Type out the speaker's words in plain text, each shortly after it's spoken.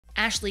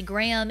Ashley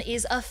Graham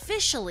is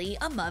officially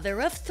a mother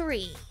of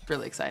 3.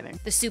 Really exciting.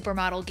 The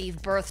supermodel gave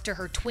birth to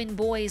her twin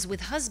boys with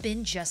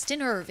husband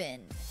Justin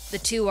Ervin. The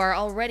two are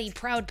already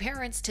proud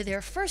parents to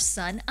their first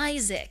son,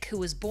 Isaac, who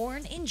was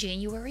born in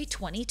January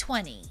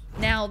 2020.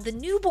 Now, the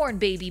newborn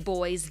baby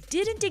boys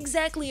didn't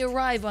exactly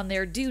arrive on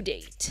their due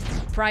date.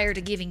 Prior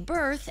to giving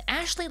birth,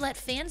 Ashley let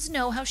fans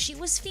know how she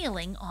was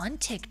feeling on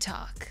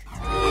TikTok.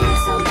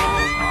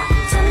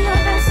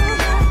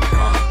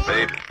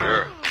 Baby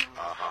girl,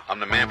 I'm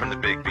the man from the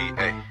big B,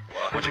 hey.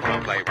 Won't you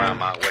come play round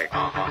my way,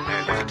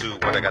 and listen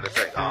to what I gotta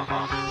say,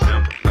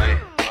 simple play.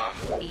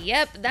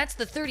 Yep, that's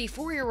the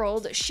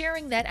 34-year-old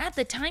sharing that at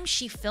the time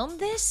she filmed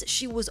this,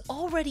 she was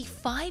already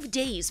 5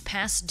 days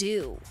past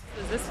due.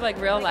 Is this like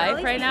real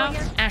life right now?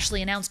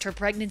 Ashley announced her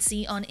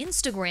pregnancy on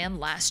Instagram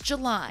last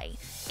July,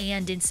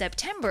 and in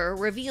September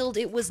revealed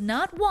it was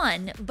not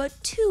 1, but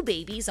 2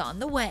 babies on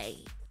the way.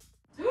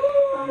 Is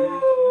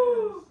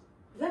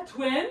that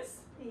twins?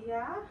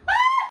 Yeah.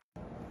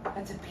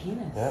 That's a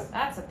penis. Yep.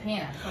 That's a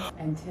penis.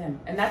 And Tim.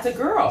 And that's a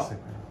girl.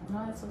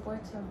 No, it's a boy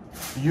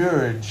too.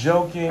 You're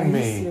joking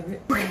me.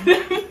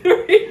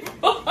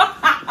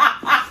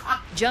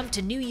 Jump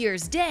to New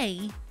Year's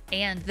Day,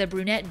 and the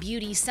brunette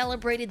beauty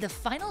celebrated the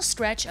final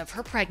stretch of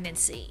her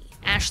pregnancy.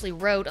 Ashley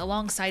wrote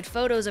alongside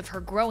photos of her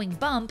growing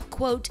bump,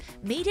 quote,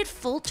 "Made it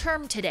full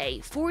term today,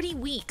 40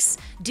 weeks.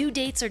 Due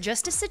dates are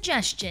just a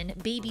suggestion.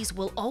 Babies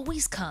will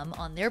always come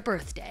on their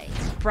birthday."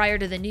 Prior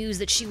to the news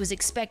that she was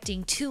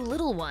expecting 2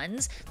 little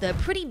ones, the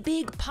Pretty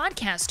Big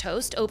podcast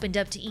host opened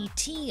up to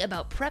ET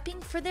about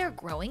prepping for their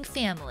growing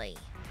family.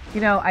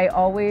 You know, I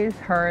always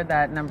heard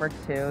that number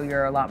 2,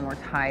 you're a lot more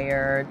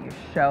tired, you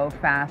show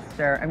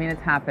faster. I mean,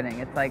 it's happening.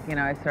 It's like, you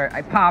know,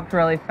 I popped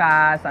really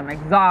fast, I'm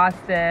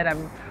exhausted,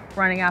 I'm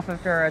running off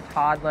after a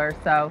toddler.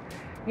 So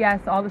yes,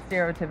 all the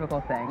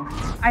stereotypical things.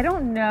 I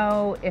don't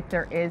know if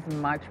there is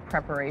much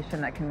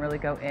preparation that can really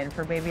go in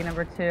for baby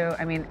number 2.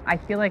 I mean, I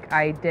feel like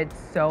I did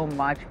so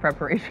much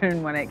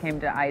preparation when it came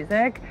to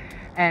Isaac,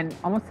 and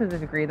almost to the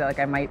degree that like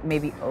I might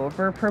maybe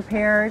over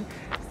prepared.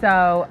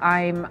 So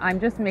I'm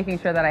just making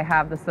sure that I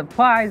have the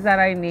supplies that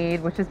I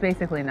need, which is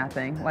basically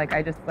nothing. Like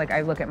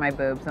I look at my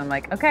boobs and I'm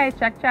like, okay,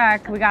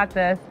 check, we got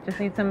this. Just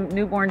need some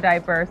newborn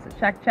diapers,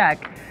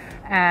 check.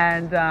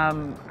 And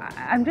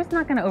I'm just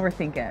not gonna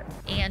overthink it.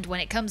 And when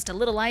it comes to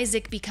little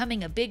Isaac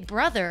becoming a big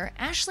brother,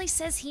 Ashley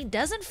says he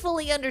doesn't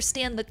fully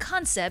understand the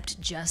concept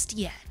just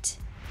yet.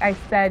 I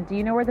said, do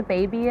you know where the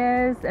baby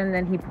is? And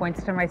then he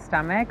points to my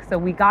stomach. So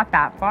we got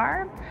that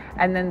far.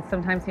 And then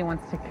sometimes he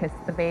wants to kiss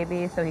the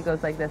baby. So he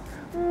goes like this.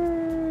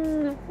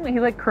 He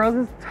like curls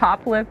his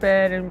top lip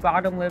in and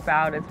bottom lip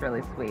out. It's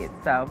really sweet.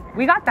 So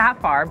we got that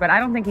far, but I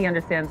don't think he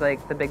understands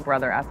like the big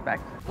brother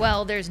aspect.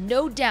 Well, there's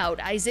no doubt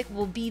Isaac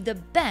will be the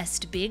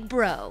best big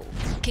bro.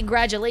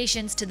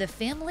 Congratulations to the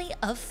family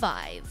of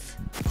 5.